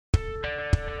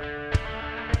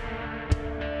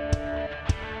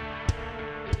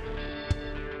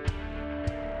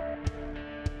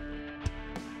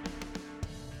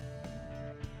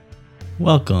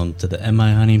Welcome to the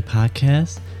MI Hunting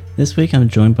Podcast. This week I'm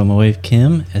joined by my wife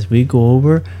Kim as we go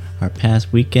over our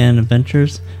past weekend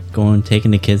adventures taking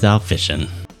the kids out fishing.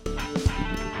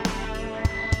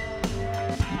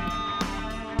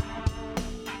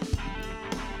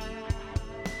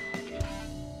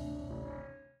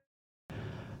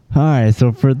 Alright,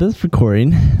 so for this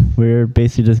recording, we're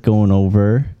basically just going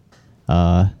over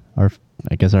our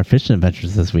fishing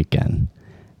adventures this weekend.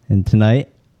 And tonight,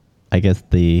 I guess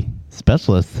the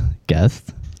specialist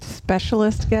guest.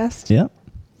 Yep.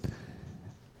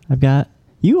 I've got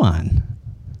you on.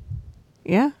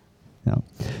 Yeah. No.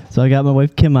 So I got my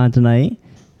wife Kim on tonight.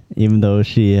 Even though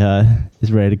she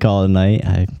is ready to call it a night,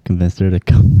 I convinced her to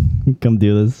come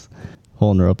do this,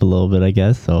 holding her up a little bit, I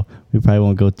guess. So we probably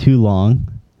won't go too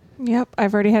long. Yep.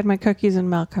 I've already had my cookies and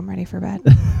milk. I'm ready for bed.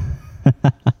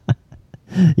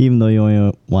 Even though you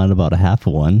only wanted about a half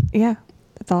of one. Yeah.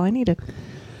 That's all I needed.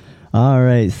 All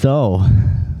right. So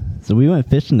we went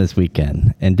fishing this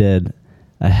weekend and did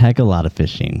a heck of a lot of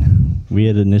fishing. We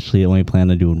had initially only planned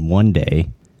on doing one day,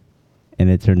 and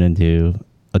it turned into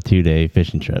a 2-day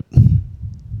fishing trip.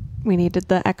 We needed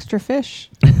the extra fish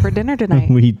for dinner tonight.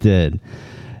 We did.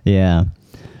 Yeah.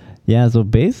 Yeah. So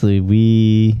basically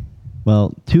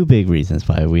two big reasons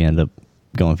why we ended up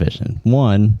going fishing.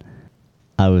 One,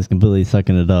 I was completely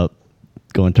sucking it up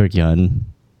going turkey hunting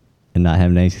and not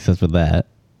having any success with that.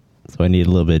 So I needed a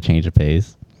little bit of change of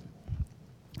pace.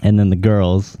 And then the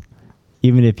girls,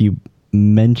 even if you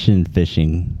mentioned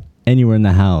fishing anywhere in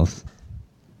the house,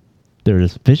 they were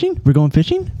just, fishing? We're going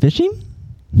fishing? Fishing?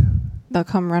 They'll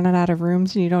come running out of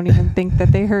rooms and you don't even think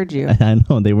that they heard you. I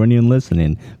know, they weren't even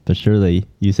listening. But surely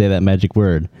you say that magic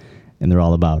word and they're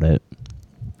all about it.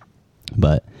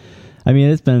 But, I mean,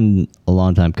 it's been a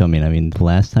long time coming. I mean, the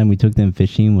last time we took them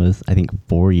fishing was, I think,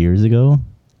 4 years ago.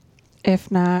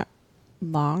 If not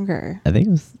longer. I think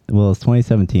it was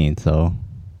 2017, so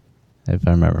if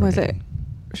I remember. Was it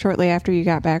shortly after you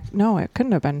got back? No, it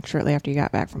couldn't have been shortly after you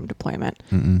got back from deployment.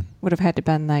 Mm-mm. Would have had to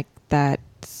been like that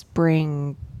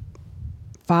spring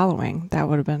following. That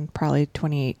would have been probably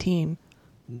 2018.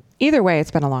 Either way,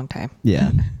 it's been a long time. Yeah.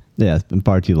 Yeah, it's been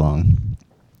far too long.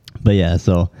 But yeah,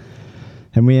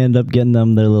 and we ended up getting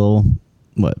them their little,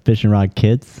 fishing rod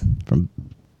kits from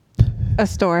a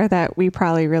store that we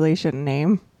probably really shouldn't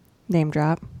name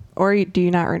drop. Or do you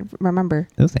not remember?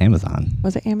 It was Amazon.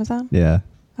 Was it Amazon? Yeah.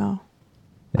 Oh.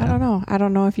 Yeah. I don't know. I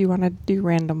don't know if you want to do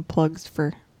random plugs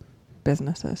for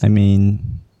businesses. I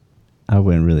mean, I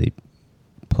wouldn't really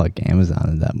plug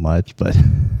Amazon that much, but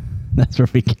that's where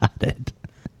we got it.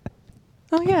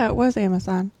 Oh, yeah, it was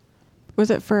Amazon. Was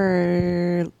it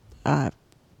for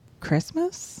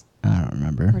Christmas? I don't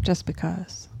remember. Or just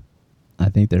because? I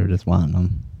think they were just wanting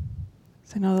them.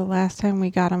 So I know the last time we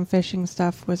got them fishing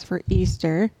stuff was for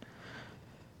Easter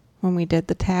when we did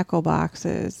the tackle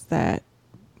boxes that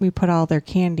we put all their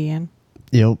candy in.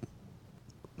 Yep.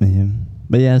 Yeah.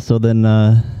 But yeah, so then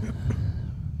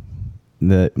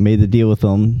made the deal with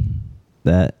them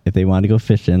that if they wanted to go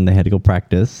fishing, they had to go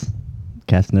practice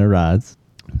casting their rods.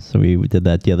 So we did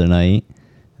that the other night.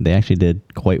 They actually did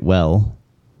quite well.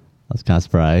 I was kind of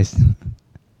surprised.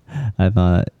 I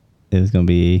thought it was going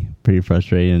to be pretty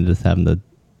frustrating just having to,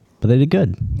 but they did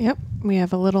good. Yep. We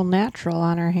have a little natural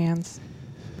on our hands.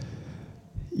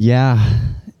 Yeah.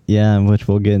 Yeah, which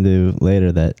we'll get into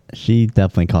later, that she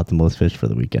definitely caught the most fish for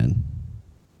the weekend.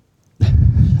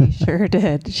 She sure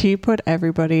did. She put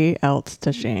everybody else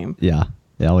to shame. Yeah.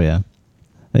 Oh, yeah.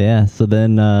 Yeah, so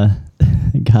then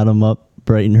got them up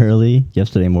bright and early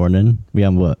yesterday morning. We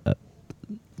got what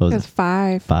was it?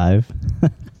 5. 5.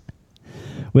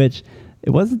 Which,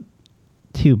 it wasn't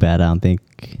too bad, I don't think.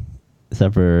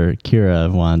 Except for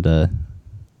Kira wanted to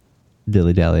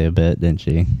dilly-dally a bit, didn't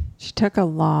she? She took a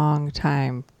long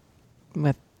time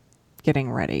with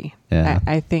getting ready. Yeah.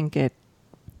 I think it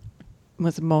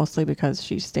was mostly because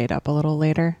she stayed up a little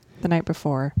later the night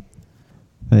before.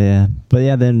 But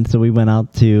yeah, then so we went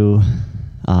out to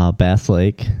Bass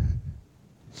Lake,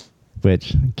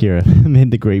 which Kira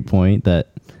made the great point that,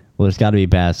 well, there's got to be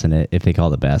bass in it if they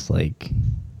call it Bass Lake.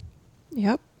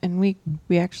 Yep, and we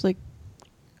actually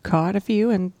caught a few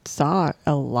and saw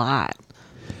a lot.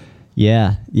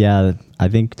 Yeah, I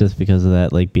think just because of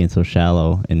that lake being so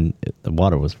shallow and the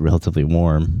water was relatively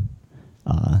warm,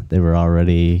 they were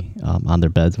already on their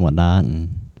beds and whatnot, and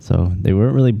so they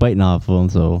weren't really biting off of them,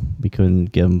 so we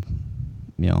couldn't get them,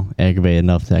 aggravated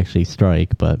enough to actually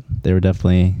strike, but they were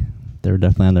definitely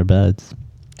on their beds.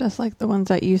 Just like the ones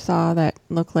that you saw that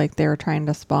looked like they were trying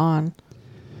to spawn.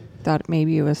 Thought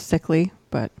maybe it was sickly,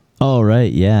 but... Oh,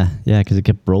 right, yeah, because it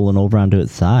kept rolling over onto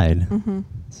its side. Mm-hmm.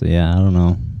 So, yeah, I don't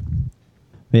know.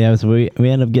 But yeah, so we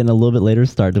ended up getting a little bit later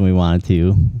start than we wanted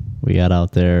to. We got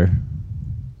out there,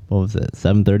 what was it,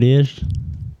 7:30ish?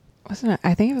 Wasn't it?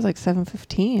 I think it was like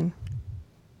 7:15.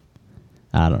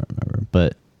 I don't remember,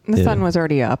 but The sun was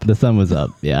already up. the sun was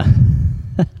up. Yeah.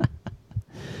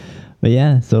 But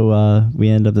yeah, so we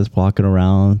ended up just walking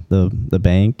around the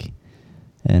bank,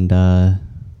 and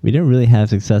we didn't really have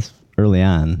success early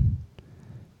on.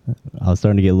 I was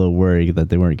starting to get a little worried that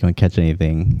they weren't going to catch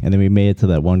anything, and then we made it to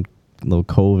that one little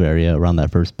cove area around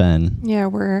that first bend. Yeah,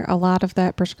 where a lot of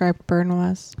that prescribed burn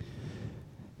was.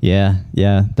 Yeah,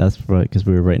 that's right, because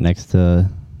we were right next to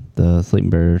the Sleeping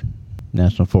Bear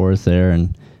National Forest there,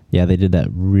 and yeah, they did that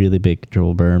really big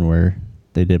control burn where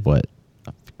they did a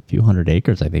few hundred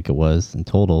acres, I think it was, in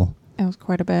total. It was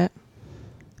quite a bit.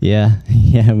 Yeah,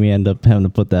 we ended up having to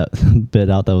put that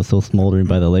bit out that was still smoldering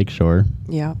by the lakeshore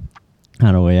Yeah.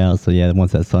 on our way out. So yeah,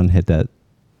 once that sun hit that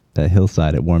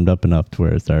hillside, it warmed up enough to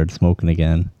where it started smoking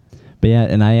again. But yeah,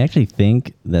 and I actually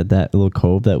think that little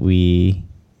cove that we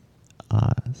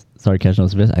started catching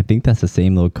those fish, I think that's the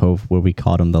same little cove where we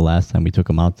caught them the last time we took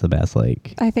them out to Bass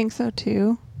Lake. I think so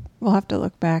too. We'll have to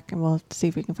look back and we'll have to see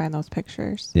if we can find those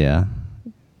pictures. Yeah.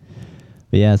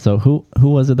 But yeah, so who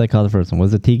was it that caught the first one?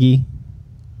 Was it Tiki?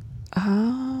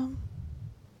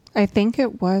 I think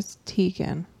it was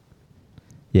Tegan.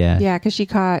 Yeah. Yeah, because she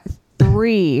caught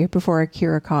 3 before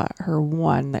Akira caught her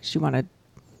 1 that she wanted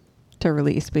to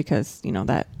release because,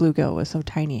 that bluegill was so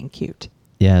tiny and cute.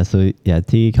 Yeah, so yeah,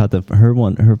 Tiki caught her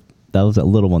one. That was that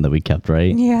little one that we kept,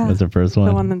 right? Yeah. Was her first one?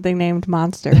 The one that they named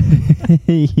Monster.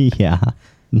 Yeah.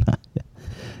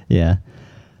 Yeah.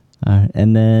 All right.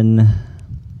 And then,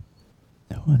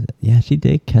 what was it? Yeah, she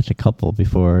did catch a couple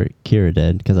before Kira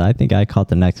did, because I think I caught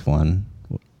the next one.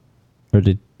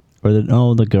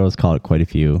 The girls caught quite a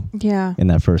few. Yeah. In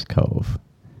that first cove,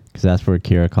 because that's where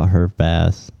Kira caught her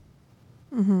bass.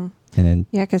 Mm-hmm. And then,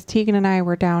 yeah, because Tegan and I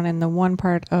were down in the one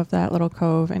part of that little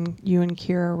cove, and you and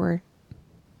Kira were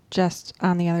just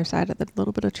on the other side of the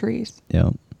little bit of trees.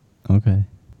 yep. Okay.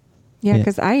 Yeah,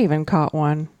 because I even caught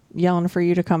one yelling for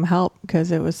you to come help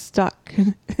because it was stuck.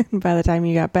 By the time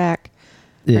you got back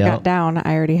or got down,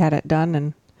 I already had it done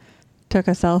and took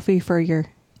a selfie for your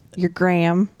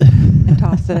gram and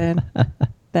tossed it in.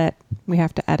 That we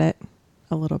have to edit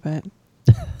a little bit.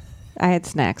 I had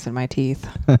snacks in my teeth.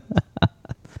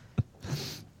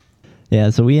 Yeah,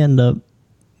 so we end up,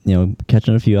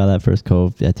 catching a few out of that first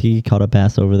cove. Yeah, Tiki caught a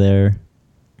bass over there.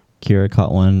 Kira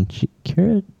caught one.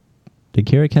 Did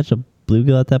Kira catch a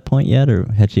bluegill at that point yet, or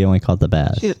had she only caught the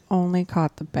bass? She only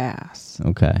caught the bass.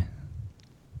 Okay.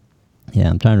 Yeah,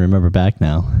 I'm trying to remember back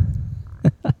now.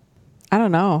 I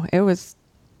don't know. It was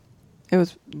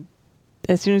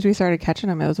as soon as we started catching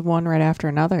them, it was one right after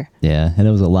another. Yeah, and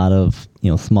it was a lot of,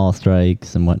 small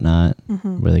strikes and whatnot,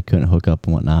 where they couldn't hook up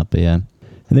and whatnot, but yeah.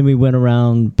 And then we went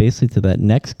around basically to that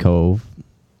next cove,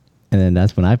 and then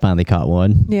that's when I finally caught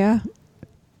one. Yeah.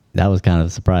 That was kind of a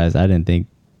surprise. I didn't think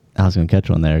I was going to catch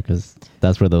one there, because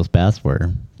that's where those bass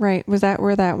were. Right. Was that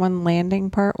where that one landing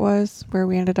part was, where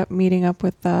we ended up meeting up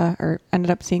with or ended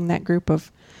up seeing that group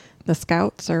of the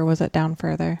scouts, or was it down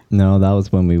further? No, that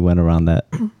was when we went around the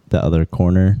other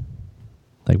corner,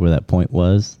 like where that point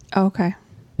was. Oh, okay.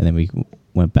 And then we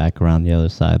went back around the other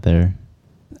side there.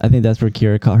 I think that's where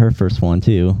Kira caught her first one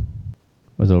too.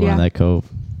 Was over in that cove.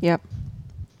 Yep.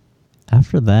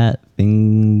 After that,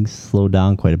 things slowed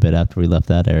down quite a bit after we left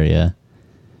that area,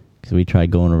 because we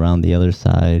tried going around the other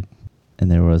side,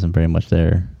 and there wasn't very much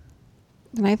there.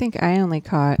 And I think I only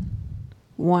caught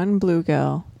 1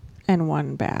 bluegill and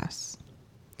 1 bass.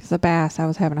 Because the bass, that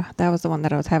was the one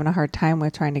that I was having a hard time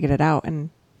with, trying to get it out and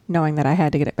knowing that I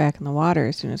had to get it back in the water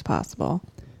as soon as possible.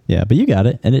 Yeah, but you got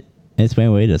it, and it swam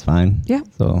away just fine. Yeah.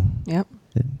 So. Yep.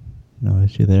 No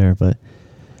issue there, but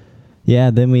yeah,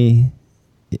 then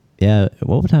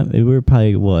what time? We were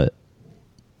probably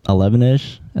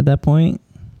 11ish at that point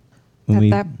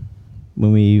when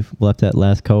we left that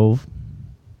last cove.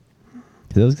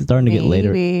 Because it was starting to get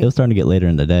later. It was starting to get later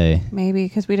in the day. Maybe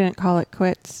because we didn't call it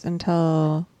quits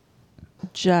until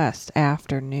just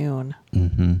after noon.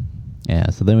 Mm-hmm. Yeah.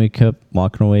 So then we kept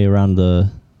walking away around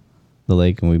the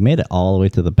lake, and we made it all the way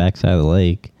to the back side of the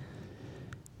lake.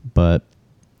 But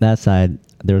that side,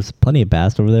 there was plenty of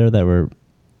bass over there that were,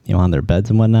 on their beds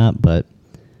and whatnot. But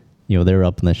they were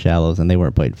up in the shallows, and they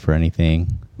weren't biting for anything.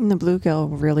 And the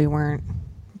bluegill really weren't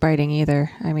biting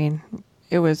either. I mean,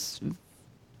 it was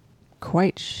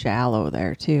quite shallow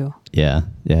there too. Yeah.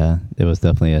 It was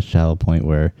definitely a shallow point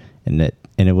where, and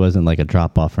it wasn't like a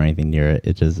drop off or anything near it.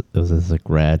 It was just a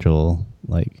gradual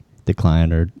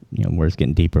decline, or where it's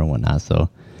getting deeper and whatnot. So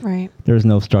right, there was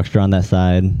no structure on that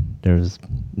side. There was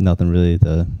nothing really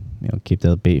to keep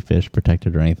the bait fish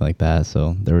protected or anything like that.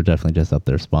 So they were definitely just up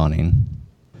there spawning.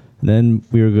 Then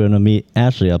we were going to meet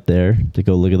Ashley up there to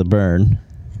go look at the burn,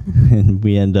 and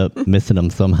we end up missing them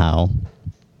somehow.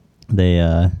 They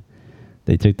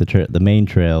took the main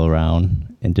trail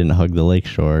around and didn't hug the lake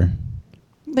shore.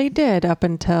 They did up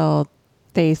until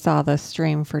they saw the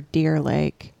stream for Deer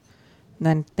Lake. And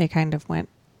then they kind of went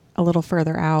a little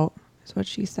further out, is what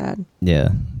she said. Yeah,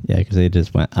 because they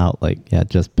just went out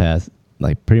just past,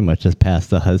 pretty much just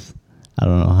past us. I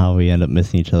don't know how we end up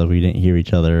missing each other. We didn't hear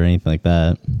each other or anything like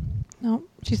that. No,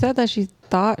 she said that she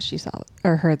thought she saw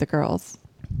or heard the girls.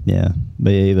 Yeah,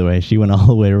 but either way, she went all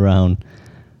the way around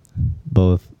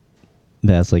both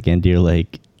Bass Lake and Deer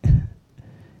Lake.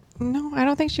 No, I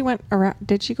don't think she went around.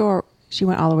 Did she go? She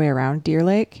went all the way around Deer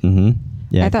Lake? Mm-hmm.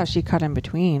 Yeah. I thought she cut in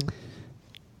between.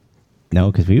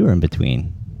 No, because we were in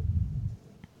between.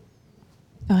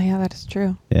 Oh, yeah, that is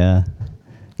true. Yeah.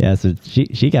 Yeah, so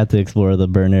she got to explore the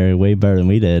burn area way better than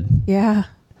we did. Yeah.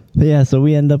 But yeah, so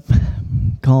we end up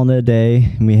calling it a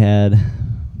day, and we had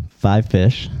 5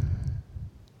 fish,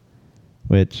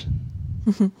 which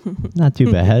not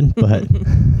too bad, but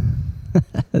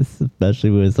especially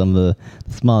with some of the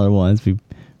smaller ones, we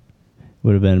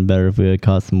would have been better if we had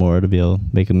caught some more to be able to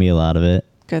make a meal out of it.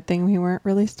 Good thing we weren't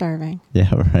really starving.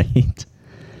 Yeah, right.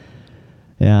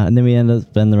 Yeah, and then we ended up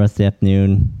spending the rest of the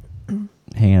afternoon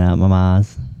hanging out at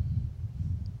Mama's.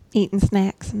 Eating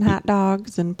snacks and hot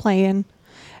dogs and playing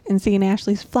and seeing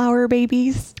Ashley's flower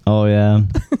babies. Oh, yeah.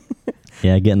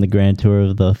 Yeah, getting the grand tour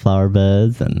of the flower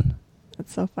beds. And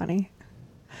that's so funny.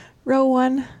 Row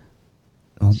 1,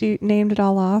 well, she named it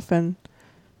all off, and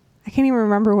I can't even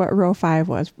remember what row 5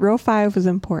 was. Row 5 was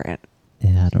important.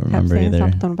 Yeah, I don't remember saying either.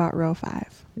 Something about row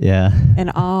 5. Yeah.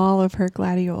 And all of her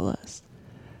gladiolas.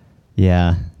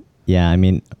 Yeah. Yeah, I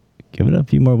mean, give it a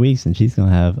few more weeks and she's going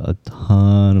to have a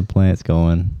ton of plants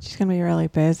going. She's going to be really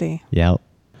busy. Yep.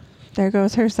 There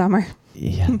goes her summer.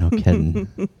 Yeah, no kidding.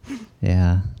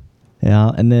 Yeah.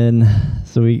 Yeah, and then,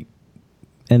 so we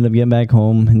end up getting back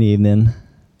home in the evening,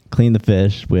 clean the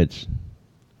fish, which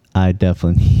I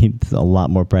definitely need a lot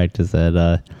more practice at,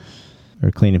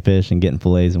 or cleaning fish and getting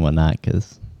fillets and whatnot,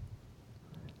 because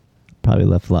probably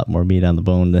left a lot more meat on the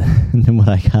bone than what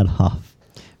I got off.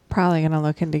 Probably going to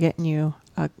look into getting you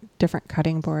a different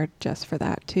cutting board just for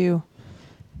that too.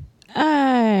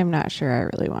 I'm not sure I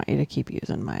really want you to keep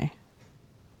using my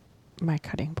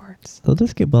cutting boards. They'll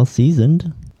just get well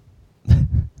seasoned.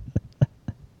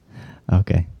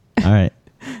 Okay. All right.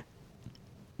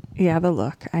 Yeah, the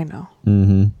look. I know.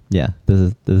 Mm-hmm. Yeah.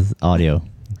 This is audio.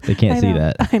 They can't see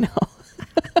that. I know.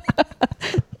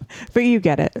 But you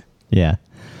get it. Yeah.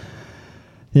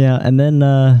 Yeah. And then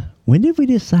when did we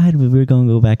decide we were going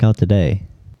to go back out today?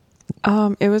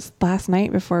 It was last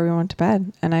night before we went to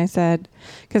bed, and I said,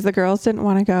 because the girls didn't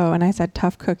want to go, and I said,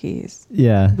 tough cookies.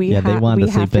 Yeah, they wanted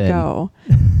to sleep in. Go.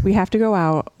 We have to go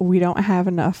out. We don't have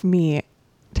enough meat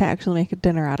to actually make a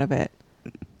dinner out of it.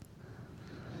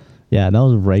 Yeah, that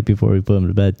was right before we put them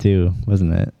to bed too,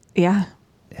 wasn't it? Yeah.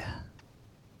 Yeah.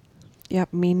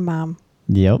 Yep, mean mom.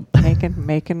 Yep.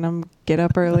 making them get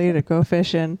up early to go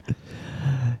fishing.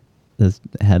 Just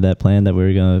had that plan that we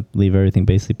were going to leave everything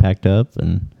basically packed up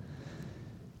and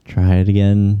try it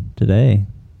again today.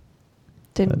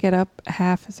 Didn't get up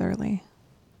half as early.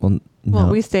 Well,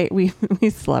 we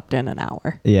slept in an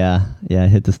hour. Yeah, I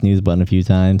hit the snooze button a few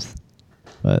times,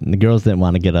 but the girls didn't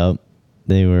want to get up.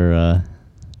 They were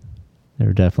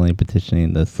definitely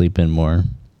petitioning to sleep in more,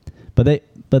 but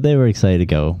they were excited to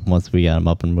go once we got them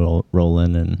up and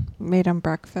rolling and made them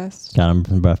breakfast. Got them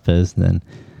some breakfast, and then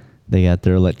they got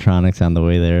their electronics on the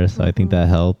way there, so I think that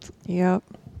helped. Yep.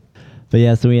 But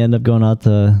yeah, so we ended up going out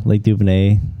to Lake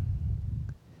Duvernay,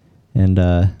 and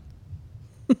a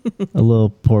little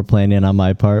poor planning on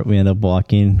my part. We ended up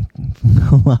walking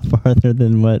a lot farther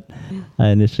than what I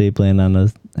initially planned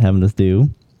on having us do.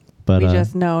 But we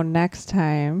just know next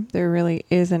time there really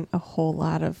isn't a whole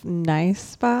lot of nice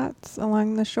spots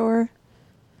along the shore.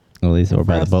 At least over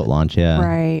by the boat launch, yeah.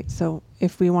 Right. So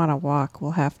if we want to walk,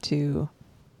 we'll have to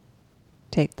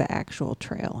take the actual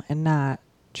trail and not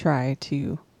try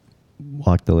to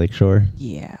walk the lakeshore.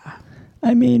 Yeah.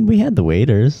 I mean, we had the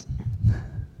waders.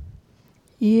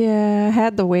 Yeah,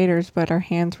 had the waders, but our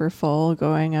hands were full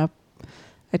going up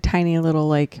a tiny little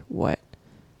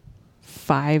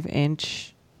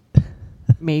 5-inch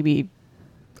maybe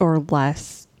or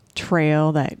less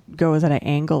trail that goes at an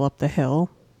angle up the hill.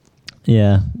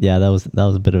 Yeah, that was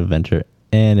a bit of a venture,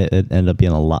 and it ended up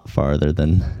being a lot farther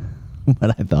than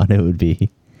what I thought it would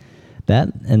be. That,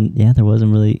 and yeah, there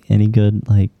wasn't really any good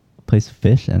place to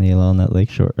fish any along that lake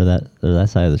shore or that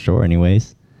side of the shore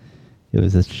anyways. It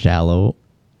was just shallow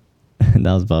And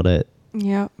that was about it.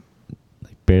 Yep.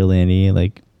 Like barely any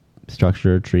like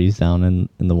structure or trees down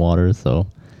in the water. So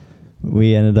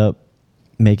we ended up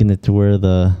making it to where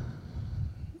the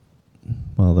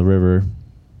river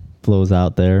flows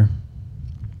out there.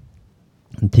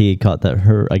 And Tegan caught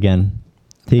Tegan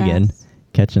Bass.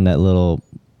 catching that little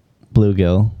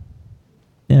bluegill.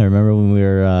 Yeah, remember when we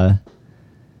were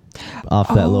off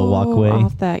that little walkway?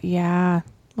 Off that, yeah.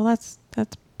 Well, that's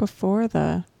before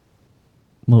the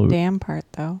dam part,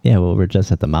 though. Yeah, well, we're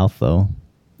just at the mouth, though.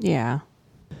 Yeah.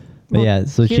 But Well, yeah,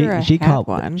 so Kira she had caught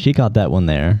one. She caught that one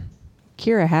there.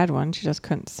 Kira had one. She just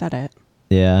couldn't set it.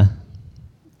 Yeah,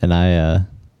 and I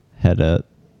ended up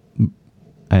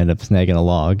snagging a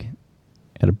log.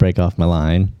 Had to break off my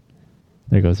line.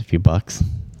 There goes a few bucks.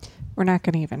 We're not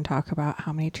going to even talk about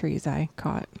how many trees I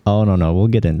caught. Oh no, we'll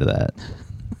get into that.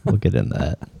 We'll get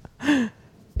into that.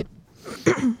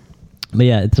 But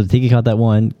yeah, so Tiki caught that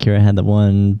one. Kira had the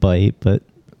one bite, but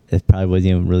it probably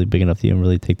wasn't even really big enough to even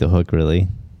really take the hook, really.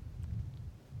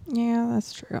 Yeah,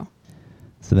 that's true.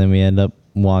 So then we end up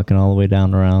walking all the way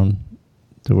down around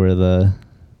to where the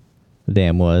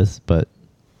dam was, but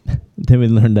then we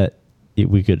learned that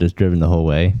we could have just driven the whole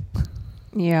way.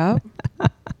 Yep.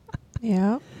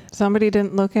 Yep. Somebody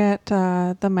didn't look at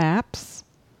the maps.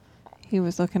 He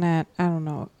was looking at, I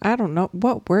don't know.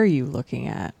 What were you looking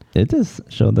at? It just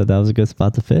showed that was a good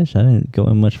spot to fish. I didn't go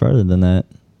in much farther than that.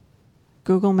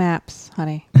 Google Maps,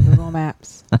 honey. Google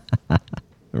Maps.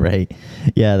 Right.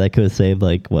 Yeah, that could have saved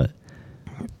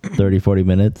 30, 40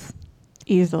 minutes?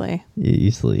 Easily.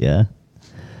 Easily, yeah.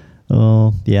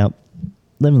 Oh, yeah.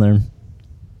 Live and learn.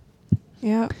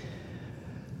 Yep.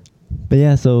 But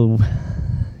yeah, so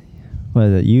what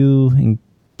is it? You and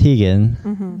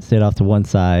Tegan stayed off to one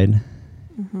side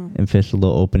and fished a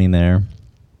little opening there.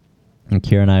 And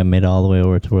Kira and I made it all the way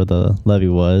over to where the levee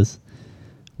was.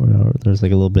 Where there's a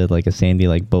little bit like a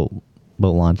sandy boat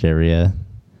launch area.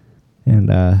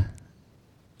 And I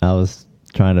was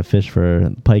trying to fish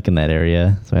for pike in that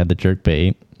area, so I had the jerk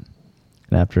bait.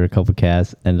 And after a couple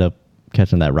casts, ended up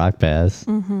catching that rock bass.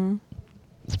 Mm-hmm.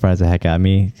 Surprised the heck out of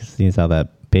me, seeing how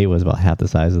that bait was about half the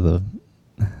size of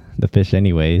the fish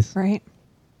anyways. Right.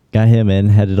 Got him in,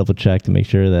 had to double check to make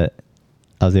sure that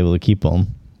I was able to keep him.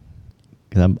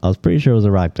 Because I was pretty sure it was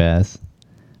a rock bass,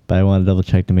 but I wanted to double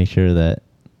check to make sure that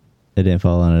it didn't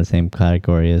fall under the same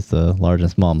category as the large and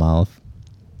smallmouth.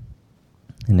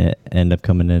 And it ended up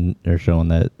coming in or showing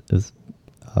that it was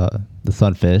the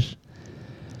sunfish.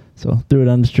 So threw it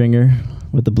on the stringer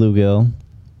with the bluegill.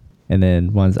 And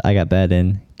then once I got that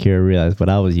in, Kira realized what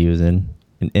I was using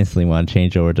and instantly wanted to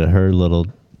change over to her little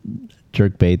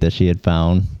jerk bait that she had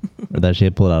found or that she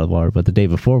had pulled out of the water. But the day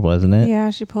before, wasn't it? Yeah,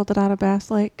 she pulled it out of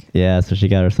Bass Lake. Yeah, so she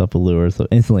got herself a lure. So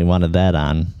instantly wanted that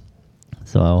on.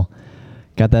 So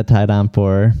got that tied on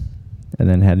for her and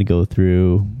then had to go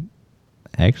through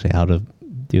actually how to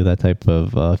do that type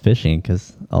of fishing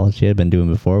because all she had been doing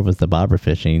before was the bobber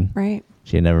fishing. Right.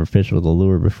 She had never fished with a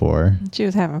lure before. She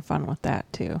was having fun with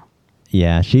that too.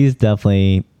 Yeah, she's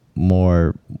definitely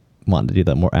more wanting to do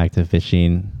that more active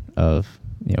fishing of,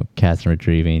 cast and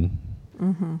retrieving.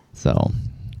 Mm-hmm. So,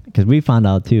 because we found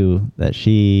out too that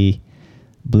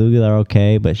bluegill are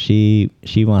okay, but she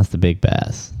wants the big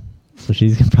bass. So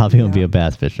she's probably going to be a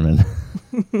bass fisherman.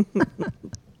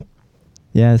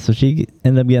 Yeah, so she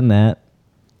ended up getting that.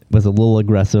 Was a little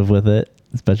aggressive with it,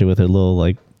 especially with her little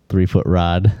 3-foot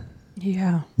rod.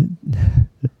 Yeah.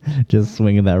 Just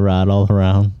swinging that rod all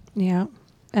around. Yeah.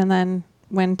 And then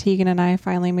when Tegan and I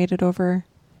finally made it over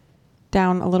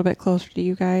down a little bit closer to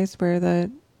you guys where the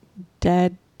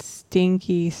dead,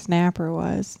 stinky snapper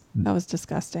was, that was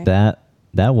disgusting. That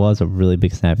was a really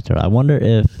big snapper turtle. I wonder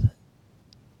if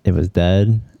it was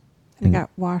dead. And it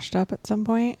got washed up at some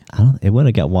point? It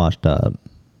wouldn't have got washed up.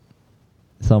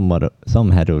 Someone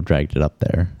had to have dragged it up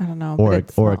there. I don't know. Or it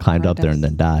climbed up there and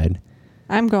then died.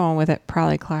 I'm going with it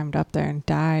probably climbed up there and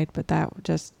died, but that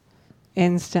just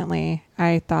instantly,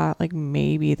 I thought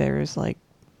maybe there's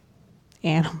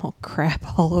animal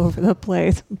crap all over the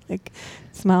place.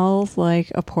 Smells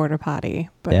like a porta potty.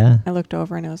 But yeah. I looked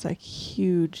over and it was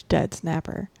huge dead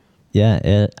snapper. Yeah,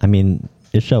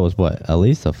 its shell was what? At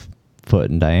least a foot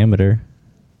in diameter.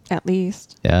 At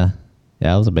least. Yeah.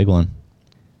 Yeah, it was a big one.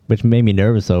 Which made me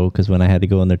nervous, though, because when I had to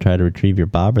go in there try to retrieve your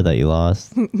bobber that you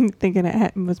lost. Thinking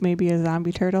it was maybe a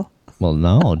zombie turtle? Well,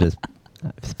 no, just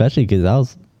especially because I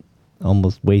was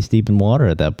almost waist deep in water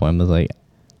at that point. I was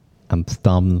I'm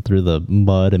stomping through the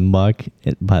mud and muck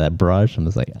by that brush. I'm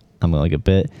just I'm going to get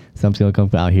bit. Something's going to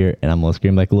come out here, and I'm going to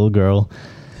scream like a little girl.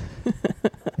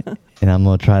 And I'm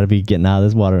going to try to be getting out of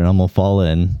this water, and I'm going to fall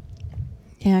in.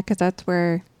 Yeah, because that's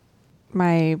where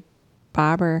my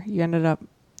bobber.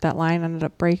 That line ended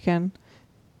up breaking.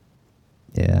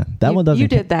 Yeah, that one doesn't. You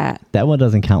did that. That one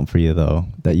doesn't count for you though.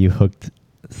 That you hooked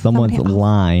someone's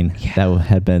line that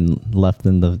had been left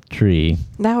in the tree.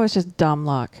 That was just dumb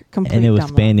luck. Complete and it was dumb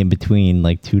spanning luck. between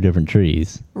like two different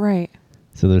trees. Right.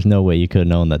 So there's no way you could have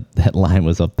known that line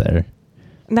was up there.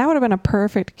 And that would have been a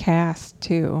perfect cast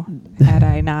too, had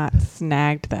I not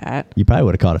snagged that. You probably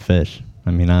would have caught a fish.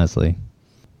 I mean, honestly.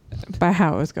 By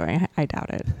how it was going, I doubt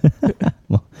it.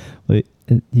 well,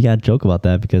 you got to joke about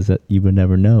that because you would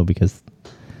never know because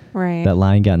that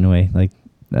line got in the way. Like,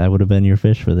 that would have been your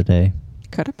fish for the day.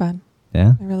 Could have been.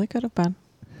 Yeah. It really could have been.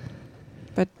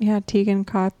 But yeah, Tegan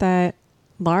caught that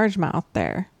largemouth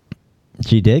there.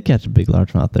 She did catch a big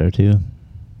largemouth there too.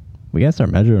 We got to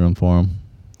start measuring them for him.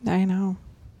 I know.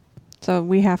 So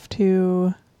we have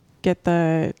to get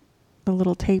the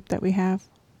little tape that we have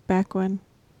back when.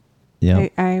 Yeah.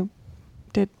 I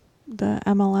did the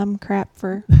MLM crap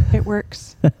for It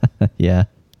Works. Yeah.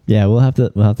 Yeah, we'll have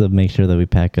to make sure that we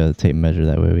pack a tape measure,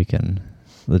 that way we can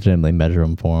legitimately measure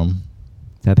them for them.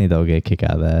 I think they'll get a kick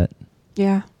out of that.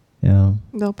 Yeah. Yeah.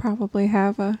 They'll probably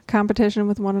have a competition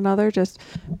with one another, just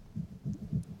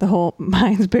the whole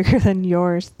mine's bigger than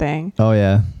yours thing. Oh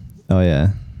yeah.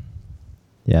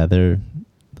 Yeah, they're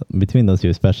between those two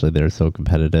especially, they're so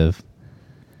competitive.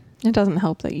 It doesn't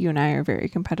help that you and I are very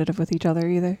competitive with each other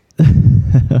either.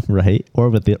 Right? Or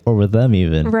with them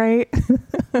even. Right.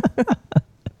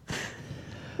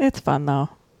 It's fun though.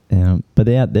 Yeah, but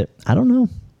yeah, I don't know.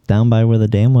 Down by where the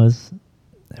dam was,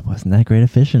 it wasn't that great of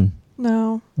fishing.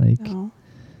 No.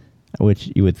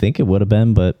 Which you would think it would have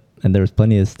been, and there was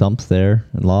plenty of stumps there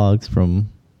and logs from.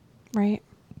 Right.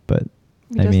 But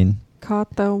we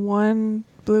caught the one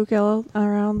bluegill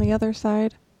around the other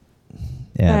side.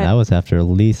 Yeah, that was after at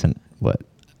least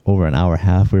over an hour and a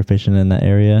half we were fishing in that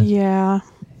area. Yeah.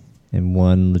 And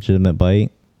one legitimate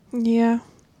bite. Yeah.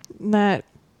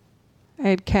 I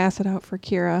had cast it out for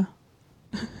Kira.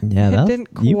 Yeah, it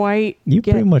didn't quite. You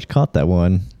pretty much caught that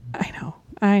one.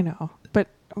 I know. But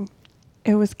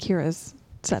it was Kira's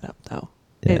setup though.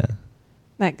 Yeah.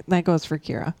 That goes for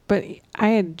Kira. But I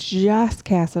had just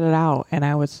casted it out and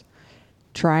I was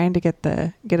trying to get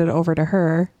it over to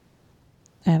her,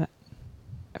 and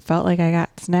I felt like I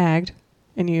got snagged,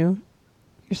 and you're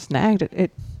snagged.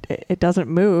 It doesn't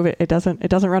move. It doesn't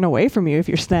run away from you if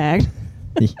you're snagged.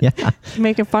 Yeah.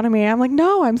 Making fun of me. I'm like,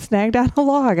 no, I'm snagged on a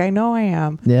log. I know I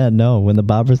am. Yeah, no. When the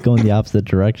bobber's going the opposite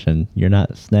direction, you're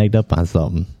not snagged up on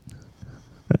something.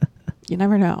 You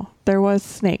never know. There was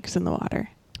snakes in the water.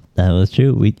 That was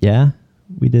true. We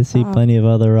did see plenty of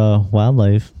other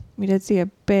wildlife. We did see a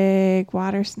big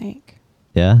water snake.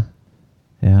 Yeah.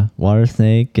 Yeah. Water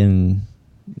snake and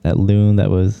that loon that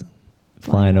was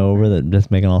flying over that just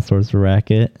making all sorts of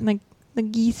racket. And the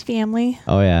geese family.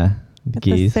 Oh, yeah.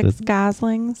 Geese. The 6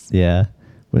 goslings. Yeah.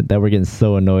 That were getting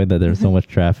so annoyed that there was so much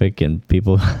traffic and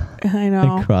people I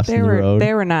know. crossing the road.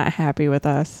 They were not happy with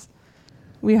us.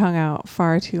 We hung out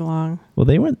far too long. Well,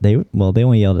 they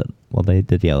only yelled at, they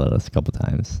did yell at us a couple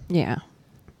times. Yeah.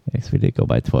 Yes, we did go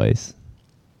by twice.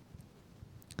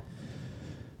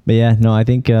 But yeah, no, I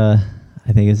think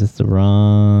it's just the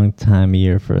wrong time of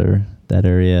year for that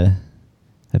area.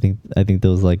 I think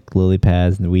those like lily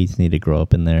pads and weeds need to grow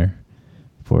up in there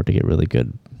for it to get really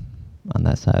good on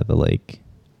that side of the lake.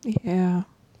 Yeah.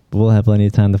 But we'll have plenty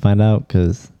of time to find out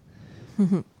because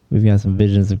we've got some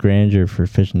visions of grandeur for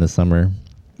fishing this summer.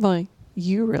 Well,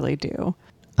 you really do.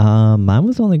 Mine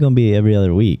was only going to be every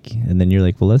other week. And then you're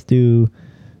like, well, let's do...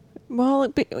 Well,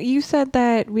 but you said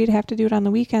that we'd have to do it on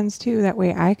the weekends too. That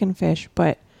way I can fish.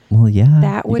 But well, yeah,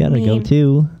 that would mean, go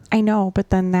too. I know, but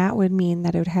then that would mean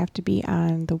that it would have to be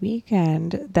on the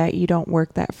weekend that you don't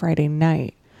work that Friday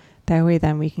night. That way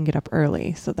then we can get up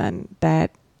early. So then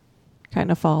that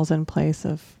kind of falls in place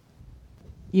of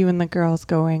you and the girls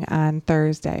going on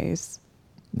Thursdays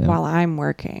while I'm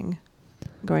working,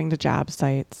 going to job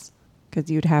sites, because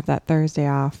you'd have that Thursday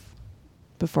off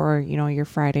before, your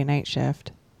Friday night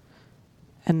shift.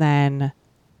 And then,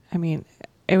 I mean,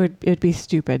 it'd be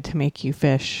stupid to make you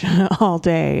fish all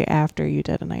day after you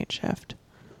did a night shift.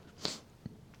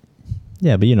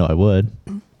 Yeah, but I would.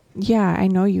 Yeah, I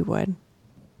know you would.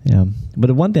 Yeah. But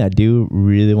the one thing I do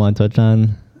really want to touch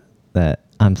on that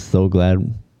I'm so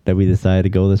glad that we decided to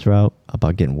go this route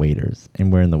about getting waders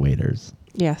and wearing the waders.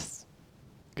 Yes.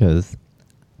 Because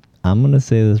I'm going to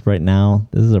say this right now.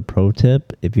 This is a pro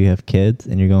tip. If you have kids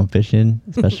and you're going fishing,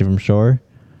 especially from shore,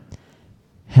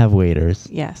 have waders.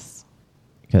 Yes.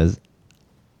 Because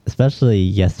especially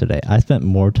yesterday, I spent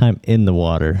more time in the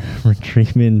water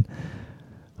retrieving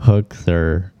hooks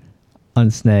or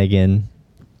unsnagging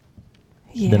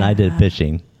than I did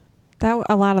fishing. That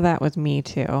a lot of that was me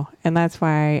too, and that's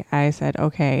why I said,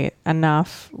 okay,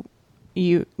 enough.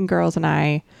 You girls and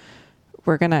I,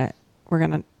 we're gonna,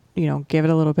 give it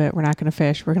a little bit. We're not gonna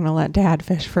fish. We're gonna let Dad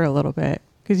fish for a little bit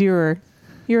because you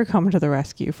were coming to the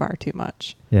rescue far too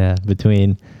much. Yeah,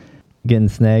 between getting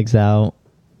snags out,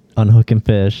 unhooking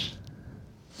fish.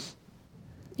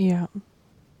 Yeah,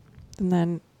 and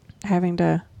then having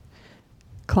to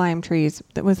climb trees.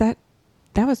 That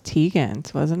was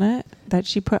Tegan's, wasn't it? That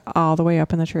she put all the way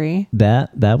up in the tree.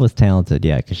 That was talented,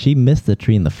 yeah, because she missed the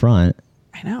tree in the front.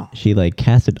 I know. She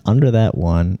casted under that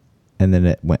one, and then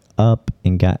it went up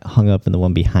and got hung up in the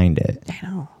one behind it. I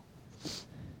know.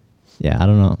 Yeah, I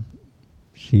don't know.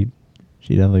 She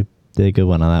definitely did a good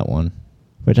one on that one,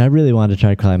 which I really wanted to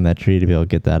try to climb that tree to be able to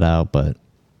get that out, but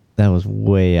that was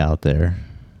way out there.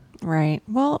 Right.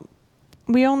 Well,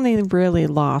 we only really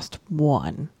lost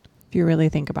one, if you really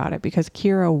think about it, because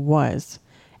Kira was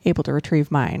able to retrieve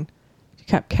mine. She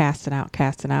kept casting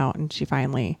out, and she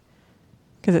finally,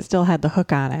 because it still had the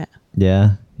hook on it.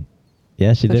 Yeah.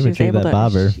 Yeah, she did retrieve that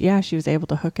bobber. She was able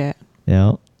to hook it.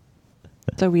 Yeah.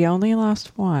 So we only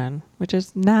lost one, which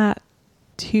is not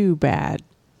too bad.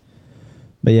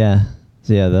 But yeah,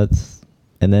 so yeah, that's,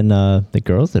 and then the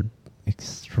girls did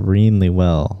extremely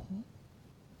well,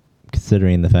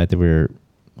 considering the fact that we were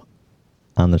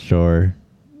on the shore,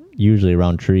 usually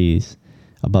around trees,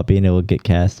 about being able to get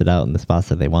casted out in the spots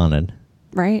that they wanted.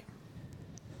 Right.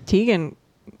 Tegan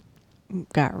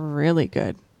got really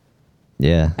good.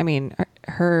 Yeah. I mean,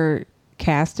 her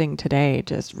casting today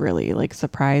just really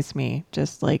surprised me.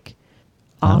 Just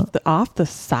off the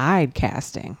side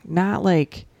casting, not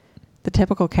like the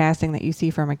typical casting that you see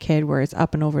from a kid where it's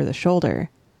up and over the shoulder.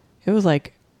 It was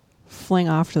fling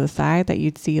off to the side that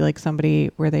you'd see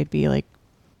somebody where they'd be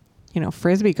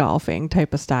frisbee golfing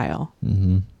type of style.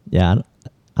 Mm-hmm. Yeah,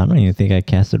 I don't even think I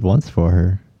casted once for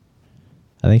her.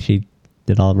 I think she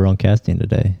did all of her own casting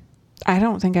today. I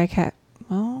don't think I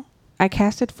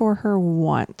casted for her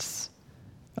once.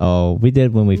 Oh, we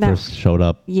did when we first showed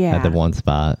up at the one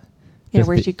spot. Yeah,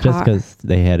 where she caught. Just because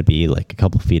they had to be a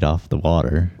couple feet off the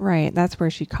water. Right, that's where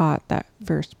she caught that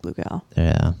first bluegill.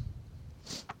 Yeah.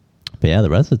 But yeah, the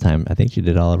rest of the time, I think she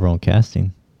did all of her own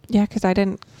casting. Yeah, because I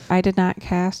did not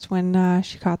cast when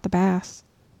she caught the bass.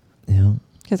 Yeah.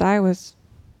 Because I was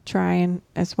trying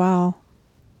as well.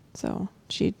 So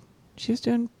she was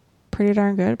doing pretty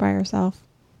darn good by herself.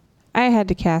 I had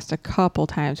to cast a couple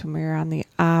times when we were on the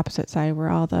opposite side where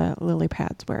all the lily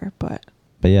pads were, but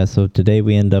yeah, so today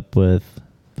we end up with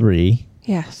 3.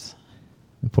 Yes.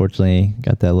 Unfortunately,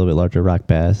 got that a little bit larger rock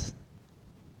bass.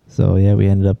 So yeah, we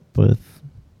ended up with,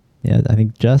 I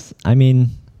think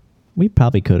we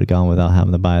probably could have gone without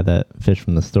having to buy that fish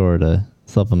from the store to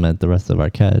supplement the rest of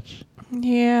our catch.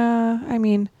 Yeah, I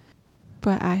mean,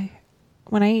 but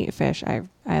when I eat fish,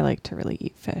 I like to really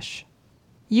eat fish.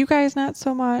 You guys not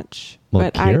so much, well,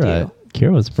 but I do.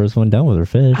 Kira was the first one done with her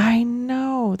fish. I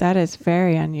know, that is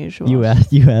very unusual. You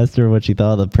asked her what she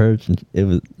thought of the perch,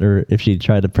 and or if she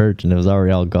tried to perch, and it was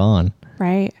already all gone.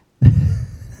 Right.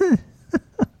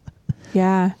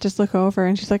 Yeah, just look over,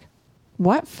 and she's like,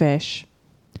 "What fish?"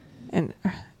 And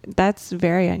that's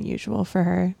very unusual for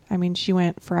her. I mean, she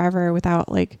went forever without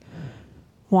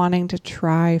wanting to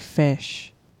try fish.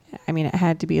 I mean, it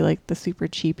had to be the super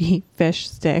cheapy fish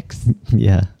sticks.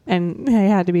 Yeah. And they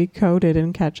had to be coated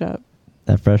in ketchup.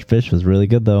 That fresh fish was really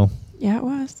good, though. Yeah, it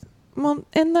was. Well,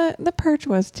 and the perch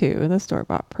was too, the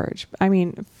store-bought perch. I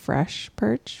mean, fresh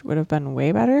perch would have been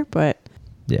way better, but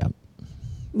yeah,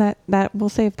 that we'll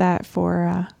save that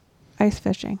for ice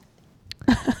fishing.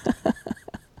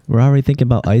 We're already thinking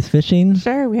about ice fishing?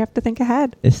 Sure, we have to think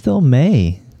ahead. It's still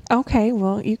May. Okay,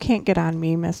 well, you can't get on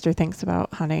me, Mr. Thinks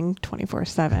About Hunting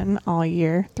 24/7 all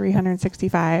year,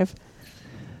 365.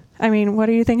 I mean, what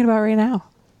are you thinking about right now?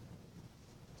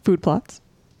 Food plots?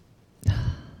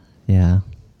 Yeah.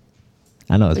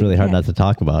 I know, it's really hard not to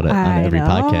talk about it on every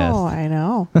podcast. I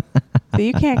know. So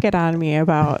you can't get on me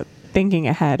about thinking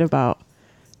ahead about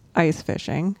ice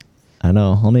fishing. I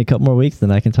know. Only a couple more weeks,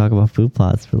 then I can talk about food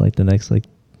plots for the next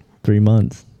 3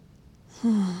 months.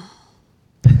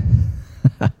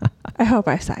 I hope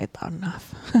I sighed loud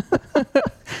enough.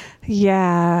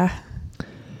 Yeah.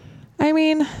 I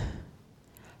mean,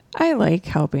 I like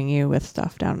helping you with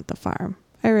stuff down at the farm.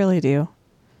 I really do.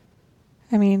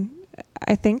 I mean,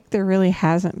 I think there really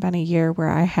hasn't been a year where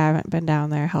I haven't been down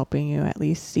there helping you at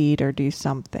least seed or do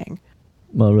something.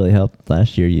 Well, it really helped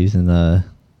last year using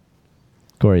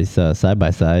Corey's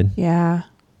side-by-side. Yeah.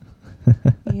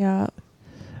 Yeah.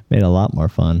 Made it a lot more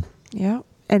fun. Yeah.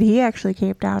 And he actually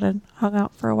came down and hung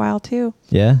out for a while too.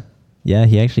 Yeah. Yeah,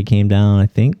 he actually came down, I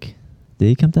think. Did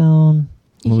he come down?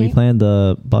 When we planted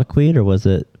the buckwheat, or was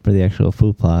it for the actual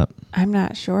food plot? I'm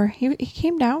not sure. He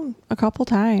came down a couple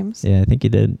times. Yeah, I think he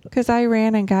did. Because I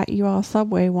ran and got you all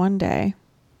Subway one day.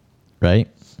 Right?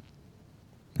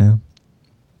 Yeah.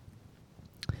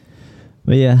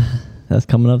 But yeah, that's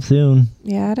coming up soon.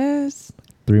 Yeah, it is.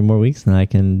 3 more weeks and I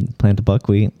can plant a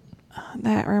buckwheat.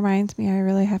 That reminds me, I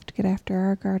really have to get after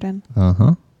our garden.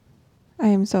 Uh-huh. I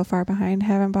am so far behind.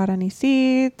 Haven't bought any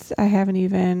seeds. I haven't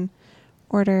even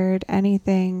ordered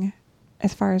anything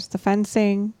as far as the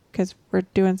fencing, because we're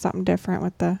doing something different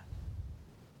with the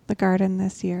garden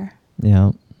this year.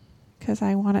 Yeah. Because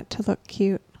I want it to look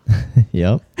cute.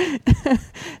 Yep.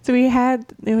 So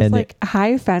it was like a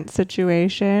high fence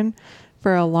situation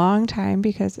for a long time,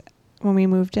 because when we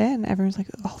moved in, everyone's like,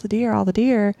 all the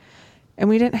deer. And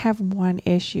we didn't have one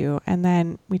issue. And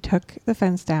then we took the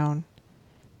fence down.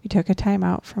 We took a time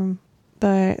out from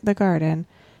the garden.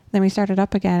 Then we started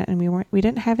up again, and we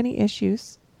didn't have any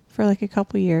issues for like a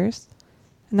couple years.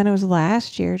 And then it was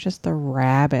last year, just the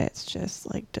rabbits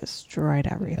just like destroyed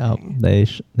everything.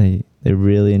 They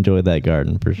really enjoyed that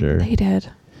garden for sure. They did.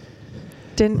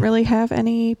 Didn't really have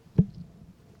any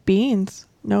beans.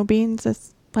 No beans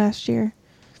this last year.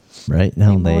 Right.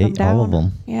 No, they ate all of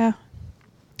them. Yeah.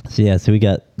 So we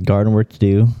got garden work to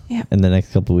do in the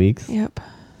next couple weeks. Yep.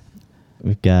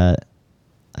 I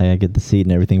gotta get the seed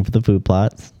and everything for the food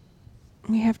plots.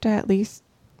 We have to at least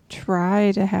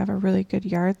try to have a really good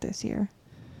yard this year.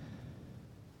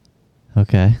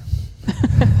 Okay.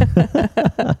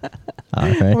 All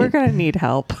right. We're gonna need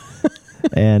help.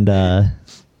 and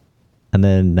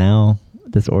then now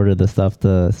just order the stuff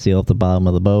to seal up the bottom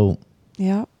of the boat.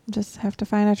 Yep. Just have to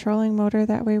find a trolling motor.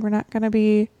 That way we're not gonna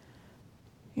be,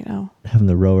 having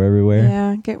the row everywhere.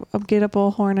 Yeah. Get a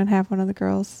bullhorn and have one of the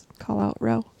girls call out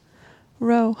row.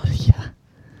 Yeah.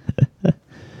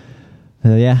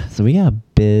 Yeah. So we got a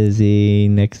busy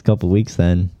next couple weeks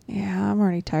then. Yeah, I'm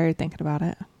already tired thinking about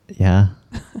it. Yeah.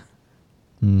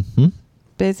 Mm-hmm.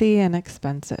 Busy and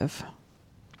expensive.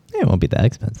 It won't be that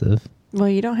expensive. Well,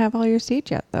 you don't have all your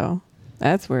seeds yet, though.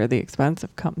 That's where the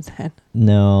expensive comes in.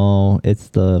 No, it's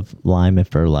the lime and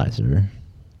fertilizer.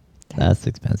 That's the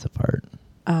expensive part.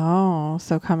 Oh,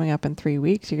 so coming up in 3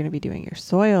 weeks, you're going to be doing your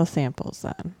soil samples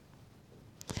then.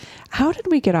 How did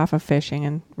we get off of fishing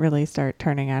and really start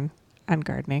turning on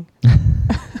gardening?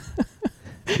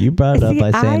 You brought it up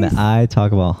by saying that I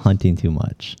talk about hunting too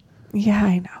much. Yeah,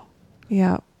 I know.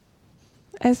 Yeah.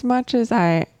 As much as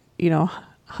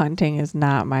hunting is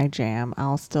not my jam,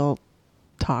 I'll still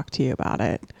talk to you about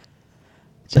it.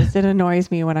 Just it annoys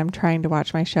me when I'm trying to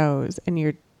watch my shows and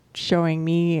you're showing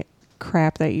me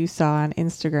crap that you saw on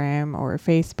Instagram or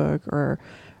Facebook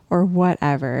or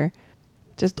whatever.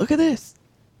 Just look at this.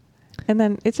 And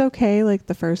then it's okay, like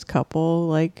the first couple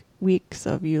like weeks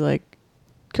of you like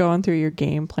going through your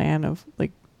game plan of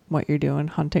like what you're doing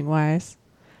hunting wise.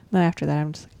 And then after that,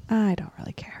 I'm just like, I don't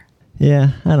really care.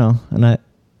 Yeah, I know.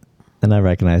 And I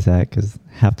recognize that because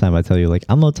half the time I tell you, like,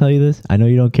 I'm going to tell you this. I know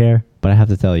you don't care, but I have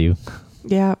to tell you.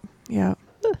 Yeah.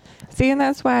 See, and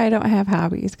that's why I don't have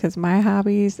hobbies, because my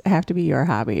hobbies have to be your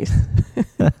hobbies.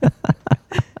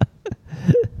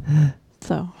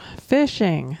 So,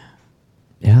 fishing.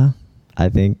 Yeah, I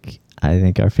think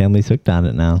our family's hooked on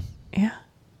it now. Yeah.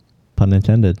 Pun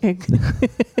intended.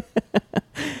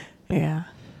 Yeah.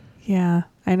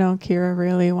 I know Kira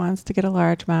really wants to get a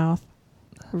largemouth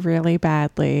really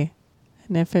badly.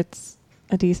 And if it's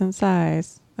a decent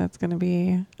size, that's going to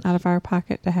be out of our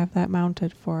pocket to have that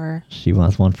mounted for her. She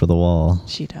wants one for the wall.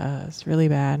 She does. Really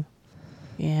bad.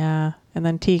 Yeah. And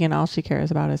then Tegan, all she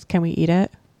cares about is, can we eat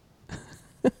it?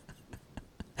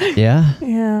 Yeah.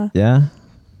 Yeah.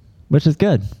 Which is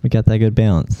good. We got that good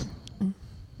balance.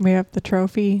 We have the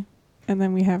trophy, and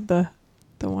then we have the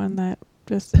one that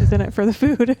just is in it for the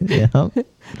food. Yeah.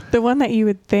 The one that you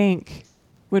would think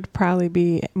would probably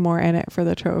be more in it for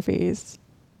the trophies,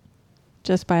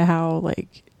 just by how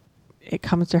like it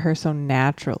comes to her so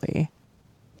naturally.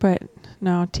 But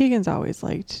no, Tegan's always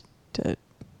liked to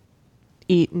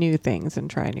eat new things and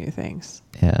try new things.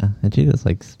 Yeah. And she just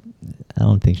likes, I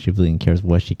don't think she really cares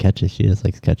what she catches. She just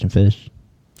likes catching fish.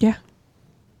 Yeah.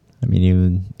 I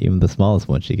mean, even the smallest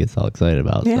one she gets all excited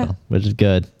about, yeah. So, which is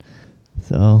good.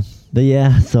 So, but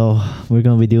yeah, so we're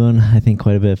going to be doing, I think,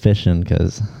 quite a bit of fishing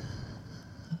because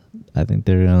I think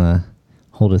they're going to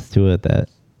hold us to it that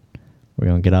we're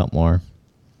going to get out more.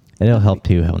 And it'll help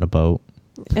too, having a boat.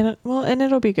 And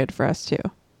it'll be good for us too.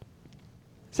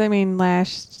 So, I mean,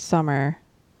 last summer,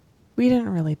 we didn't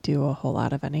really do a whole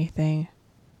lot of anything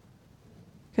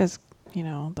because,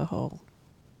 the whole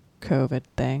COVID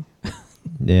thing.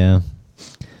 Yeah.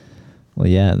 Well,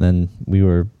 yeah, and then we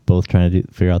were both trying to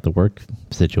figure out the work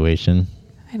situation.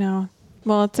 I know.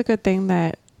 Well, it's a good thing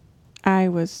that I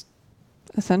was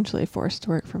essentially forced to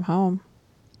work from home.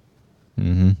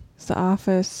 Mm-hmm. The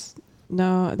office,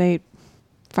 no, they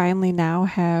finally now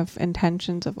have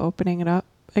intentions of opening it up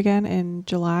again in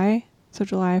July. So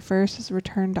July 1st is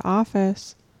return to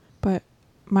office. But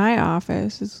my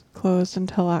office is closed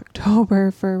until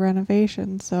October for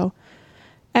renovation. So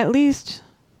at least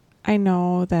I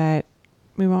know that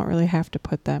we won't really have to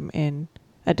put them in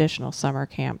additional summer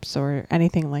camps or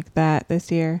anything like that this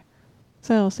year.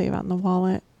 So it'll save on the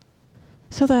wallet.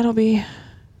 So that'll be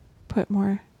put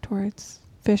more towards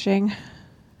fishing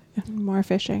and more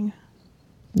fishing.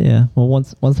 Yeah. Well,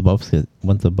 once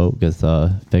the boat gets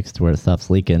fixed to where it stops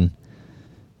leaking,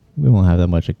 we won't have that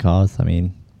much it costs. I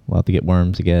mean, we'll have to get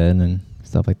worms again and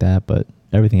stuff like that, but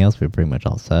everything else we're pretty much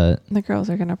all set. The girls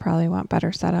are gonna probably want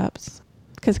better setups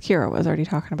because Kira was already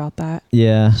talking about that.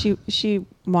 Yeah. She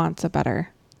wants a better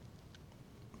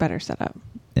setup.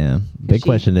 Yeah. Big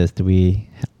question is, do we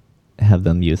have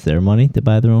them use their money to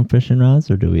buy their own fishing rods,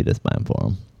 or do we just buy them for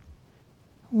them?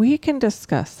 We can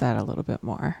discuss that a little bit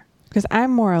more because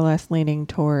I'm more or less leaning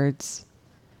towards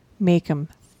make them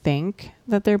think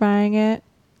that they're buying it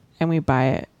and we buy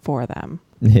it for them.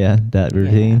 Yeah, that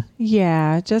routine.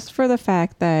 Yeah, just for the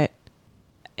fact that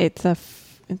it's a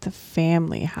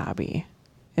family hobby.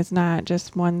 It's not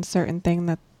just one certain thing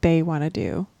that they want to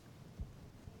do.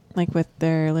 Like with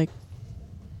their like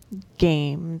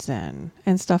games and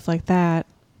stuff like that.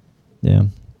 Yeah.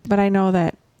 But I know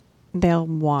that they'll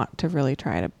want to really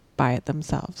try to buy it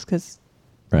themselves because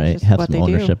have some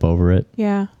ownership over it.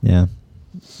 Yeah. Yeah.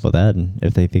 Well, that, and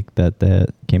if they think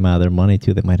that came out of their money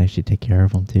too, they might actually take care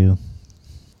of them too.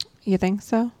 You think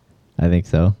so? I think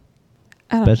so.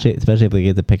 Especially if they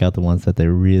get to pick out the ones that they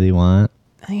really want.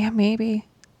 Yeah, maybe.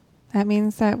 That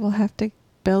means that we'll have to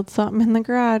build something in the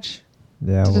garage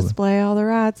to display all the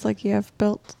rods like you have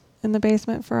built in the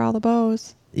basement for all the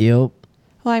bows. Yep.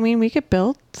 Well, I mean, we could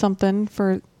build something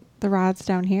for the rods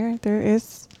down here. There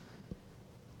is.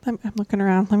 I'm looking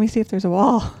around. Let me see if there's a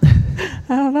wall. I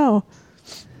don't know.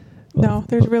 No,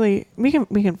 there's really. We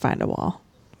can find a wall.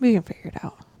 We can figure it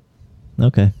out.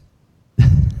 Okay.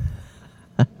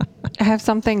 Have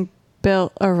something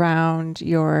built around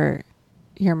your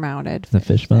mounted. The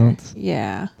fish mounts?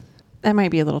 Yeah. That might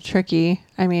be a little tricky.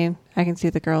 I mean, I can see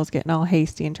the girls getting all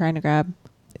hasty and trying to grab.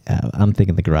 Yeah, I'm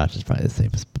thinking the garage is probably the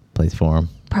safest place for them.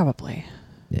 Probably.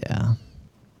 Yeah.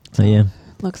 So yeah.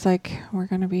 Looks like we're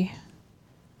going to be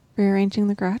rearranging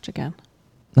the garage again.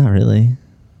 Not really.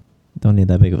 Don't need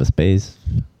that big of a space.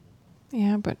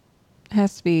 Yeah, but it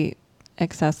has to be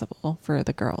accessible for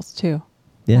the girls too.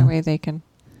 Yeah. That way they can.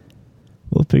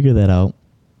 We'll figure that out.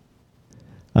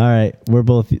 All right. We're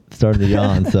both starting to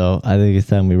yawn, so I think it's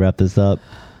time we wrap this up.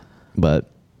 But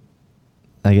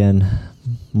again,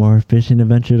 more fishing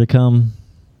adventure to come.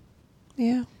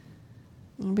 Yeah.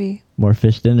 It'll be more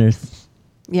fish dinners.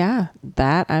 Yeah,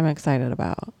 that I'm excited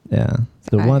about. Yeah.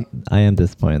 I am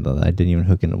disappointed though that I didn't even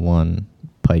hook into one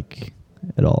pike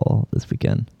at all this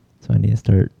weekend. So I need to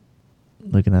start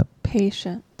looking up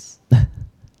patience.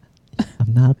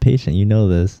 I'm not patient, you know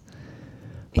this.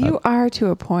 You are to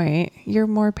a point. You're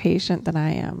more patient than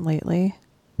I am lately.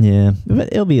 Yeah,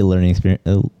 but it'll be a learning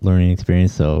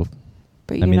experience. So,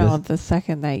 but the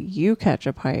second that you catch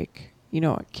a pike, you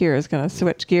know what Kira's gonna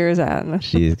switch gears at.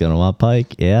 She's gonna want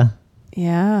pike. Yeah.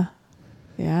 Yeah.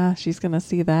 She's gonna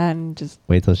see that and just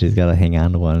wait till she's gotta hang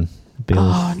on to one. Big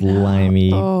old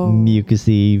slimy,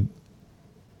 mucusy,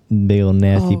 big old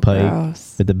nasty pike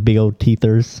gross. With the big old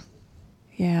teethers.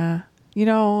 Yeah.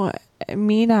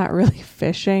 Me not really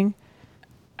fishing.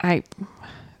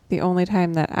 The only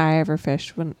time that I ever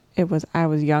fished when I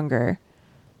was younger,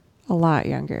 a lot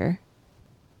younger.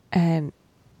 And,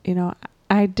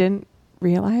 I didn't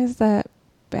realize that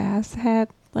bass had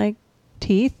like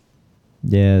teeth.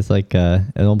 Yeah, it's like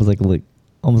almost like a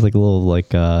little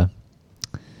like a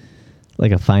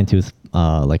fine tooth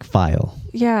like file.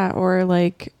 Yeah, or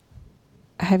like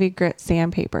heavy grit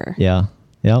sandpaper. Yeah.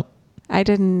 Yep. I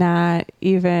did not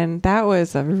even. That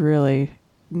was a really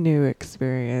new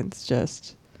experience.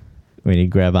 Just when you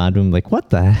grab onto him, like, what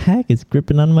the heck? It's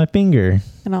gripping on my finger.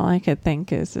 And all I could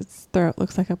think is its throat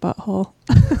looks like a butthole.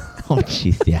 Oh,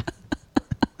 jeez, yeah.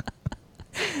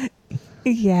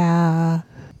 Yeah.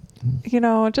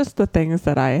 Just the things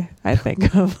that I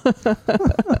think of.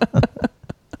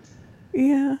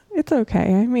 Yeah, it's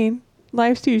okay. I mean,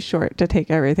 life's too short to take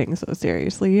everything so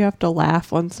seriously. You have to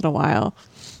laugh once in a while.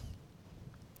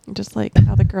 Just like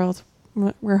how the girls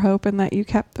were hoping that you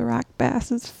kept the rock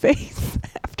bass's face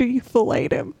after you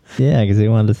filleted him. Yeah, because they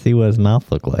wanted to see what his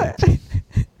mouth looked like.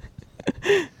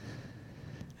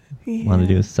 Want to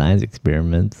do science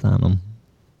experiments on them.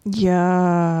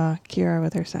 Yeah, Kira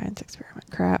with her science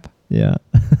experiment crap. Yeah.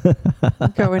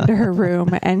 Go into her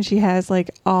room and she has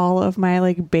like all of my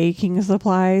like baking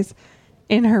supplies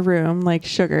in her room, like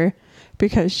sugar,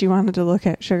 because she wanted to look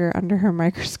at sugar under her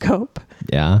microscope.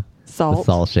 Yeah. Salt. The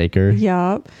salt shaker.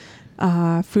 Yep.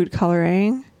 Food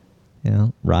coloring. Yeah.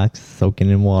 Rocks soaking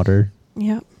in water.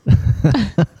 Yep.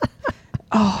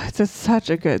 Oh, it's such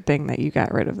a good thing that you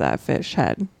got rid of that fish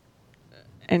head.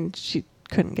 And she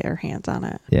couldn't get her hands on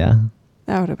it. Yeah.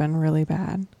 That would have been really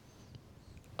bad.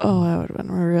 Oh, that would have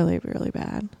been really, really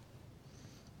bad.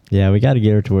 Yeah, we got to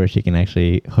get her to where she can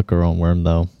actually hook her own worm,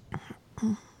 though.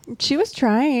 She was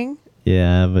trying.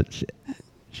 Yeah, but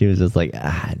she was just like,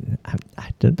 I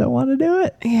don't want to do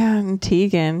it. Yeah, and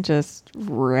Tegan just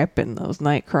ripping those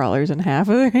night crawlers in half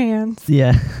of their hands.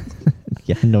 Yeah.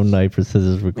 Yeah, no knife or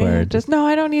scissors required. Yeah, just, no,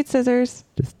 I don't need scissors.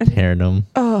 Just tearing them.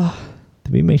 Oh.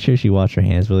 Did we make sure she washed her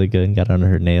hands really good and got under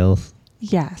her nails?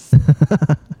 Yes.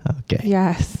 Okay.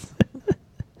 Yes.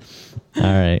 All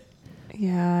right.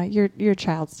 Yeah, your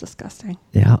child's disgusting.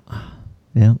 Yeah.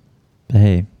 Yeah. But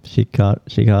hey, she caught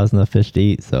us enough fish to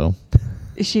eat, so.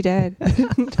 She did.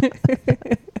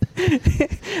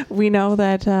 We know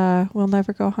that we'll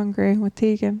never go hungry with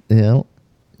Tegan. Yeah.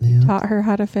 Yeah. Taught her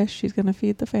how to fish. She's going to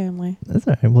feed the family. That's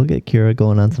all right. We'll get Kira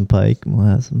going on some pike. And we'll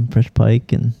have some fresh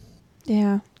pike and.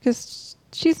 Yeah, because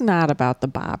she's not about the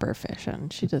bobber fishing.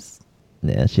 She just.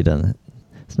 Yeah, she doesn't.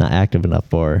 It's not active enough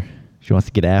for her. She wants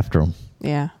to get after them.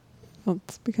 Yeah. Well,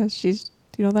 it's because she's,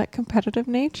 that competitive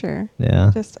nature.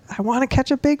 Yeah. Just, I want to catch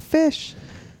a big fish.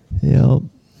 Yeah.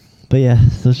 But yeah,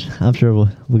 so I'm sure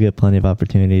we'll get plenty of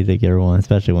opportunity to get her one,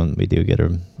 especially when we do get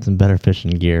her some better fishing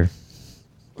gear.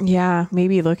 Yeah,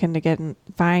 maybe looking to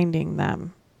finding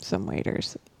them some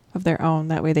waders of their own.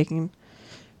 That way they can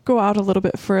go out a little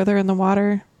bit further in the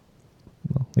water.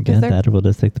 Well, again, Dad will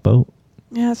just take the boat.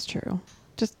 Yeah, that's true.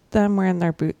 Just them wearing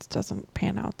their boots doesn't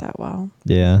pan out that well.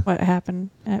 Yeah. What happened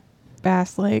at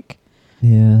Bass Lake?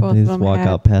 Yeah, they just walk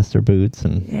out past their boots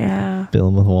and fill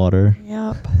them with water.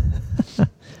 Yep.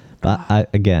 But I'm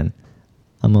going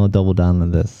to double down on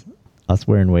this. Us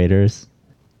wearing waders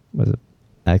was an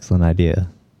excellent idea.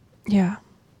 Yeah.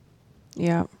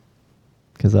 Yeah.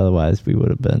 Because otherwise we would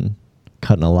have been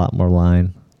cutting a lot more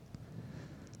line,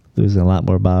 losing a lot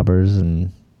more bobbers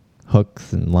and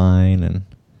hooks and line. And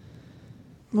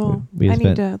well, I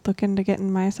need to look into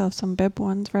getting myself some bib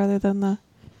ones rather than the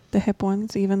hip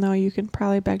ones, even though you can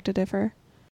probably beg to differ.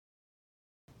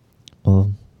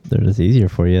 Well, they're just easier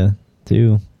for you,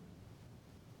 too.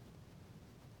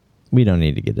 We don't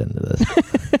need to get into this.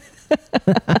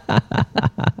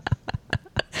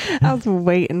 I was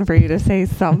waiting for you to say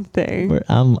something.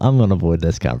 I'm going to avoid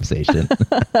this conversation.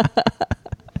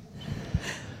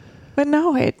 But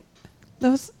no,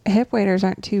 those hip waders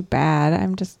aren't too bad.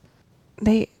 I'm just,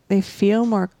 they feel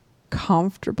more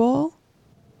comfortable,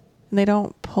 and they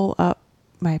don't pull up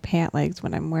my pant legs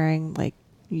when I'm wearing like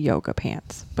yoga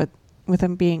pants. But with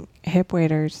them being hip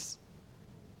waders,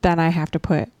 then I have to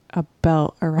put a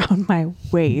belt around my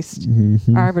waist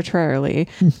arbitrarily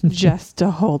just to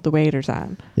hold the waders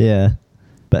on. Yeah.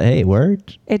 But hey, it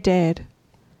worked. It did.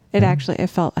 It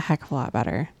felt a heck of a lot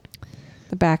better.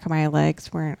 The back of my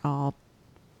legs weren't all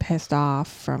pissed off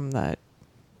from the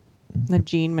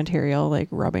jean material like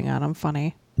rubbing on them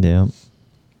funny. Yeah.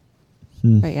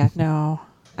 But yeah, no.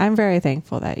 I'm very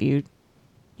thankful that you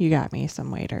got me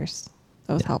some waders.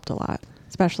 Those helped a lot,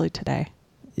 especially today.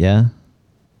 Yeah.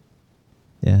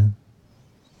 Yeah.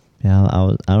 Yeah,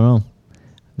 I don't know.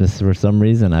 Just for some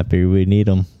reason, I figured we'd need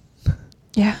them.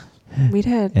 Yeah, we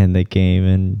did. And they came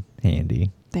in handy.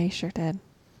 They sure did.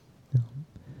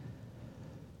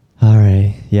 All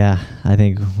right. Yeah, I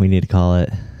think we need to call it.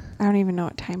 I don't even know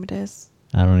what time it is.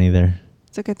 I don't either.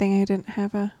 It's a good thing I didn't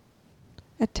have a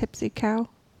tipsy cow.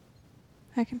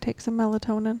 I can take some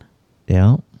melatonin. Yeah.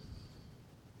 All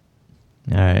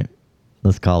right.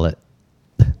 Let's call it.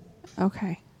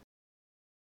 Okay.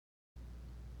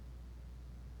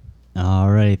 All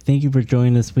right. Thank you for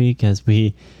joining this week as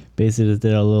we basically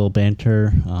did a little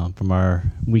banter from our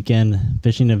weekend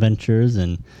fishing adventures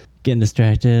and getting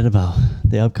distracted about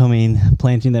the upcoming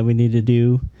planting that we need to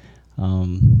do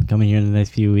coming here in the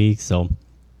next few weeks. So,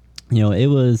 it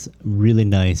was really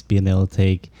nice being able to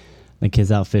take the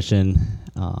kids out fishing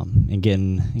and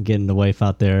getting the wife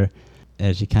out there.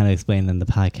 As she kind of explained in the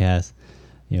podcast,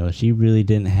 she really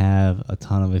didn't have a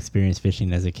ton of experience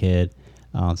fishing as a kid.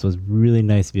 So it's really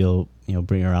nice to be able,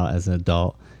 bring her out as an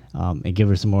adult and give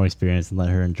her some more experience and let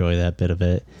her enjoy that bit of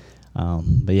it.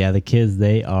 But yeah, the kids,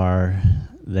 they are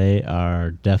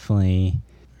definitely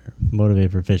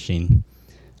motivated for fishing.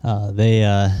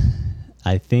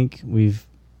 I think we've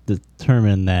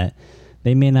determined that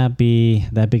they may not be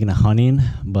that big into hunting,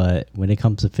 but when it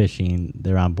comes to fishing,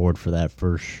 they're on board for that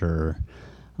for sure.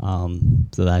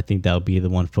 So I think that'll be the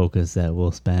one focus that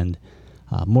we'll spend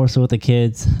more so with the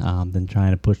kids than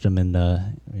trying to push them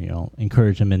into,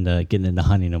 encourage them into getting into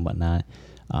hunting and whatnot.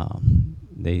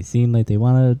 They seem like they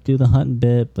want to do the hunting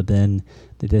bit, but then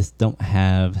they just don't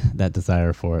have that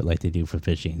desire for it like they do for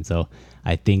fishing. So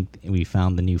I think we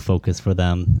found the new focus for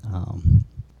them.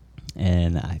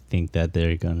 And I think that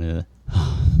they're going to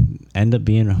end up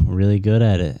being really good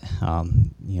at it.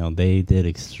 They did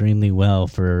extremely well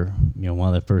for, one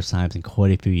of the first times in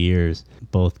quite a few years.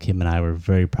 Both Kim and I were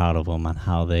very proud of them on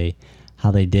how they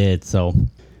did. So,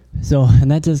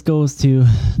 and that just goes to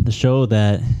the show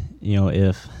that,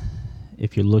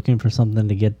 if you're looking for something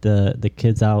to get the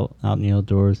kids out in the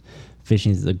outdoors,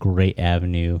 fishing is a great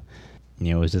avenue.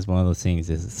 It's just one of those things.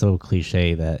 It's so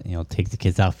cliche that, take the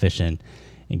kids out fishing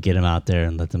and get them out there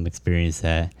and let them experience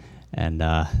that. And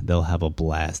they'll have a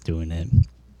blast doing it.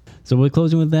 So we're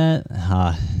closing with that.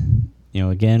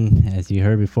 Again, as you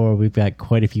heard before, we've got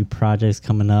quite a few projects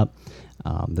coming up.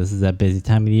 This is that busy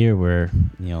time of the year where,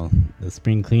 the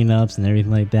spring cleanups and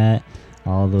everything like that,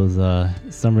 all those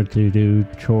summer to-do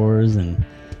chores and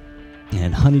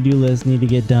honey-do lists need to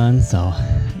get done. So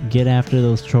get after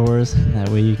those chores. That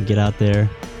way you can get out there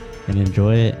and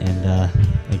enjoy it. And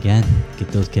again, get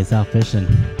those kids out fishing.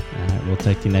 All right, we'll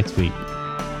talk to you next week.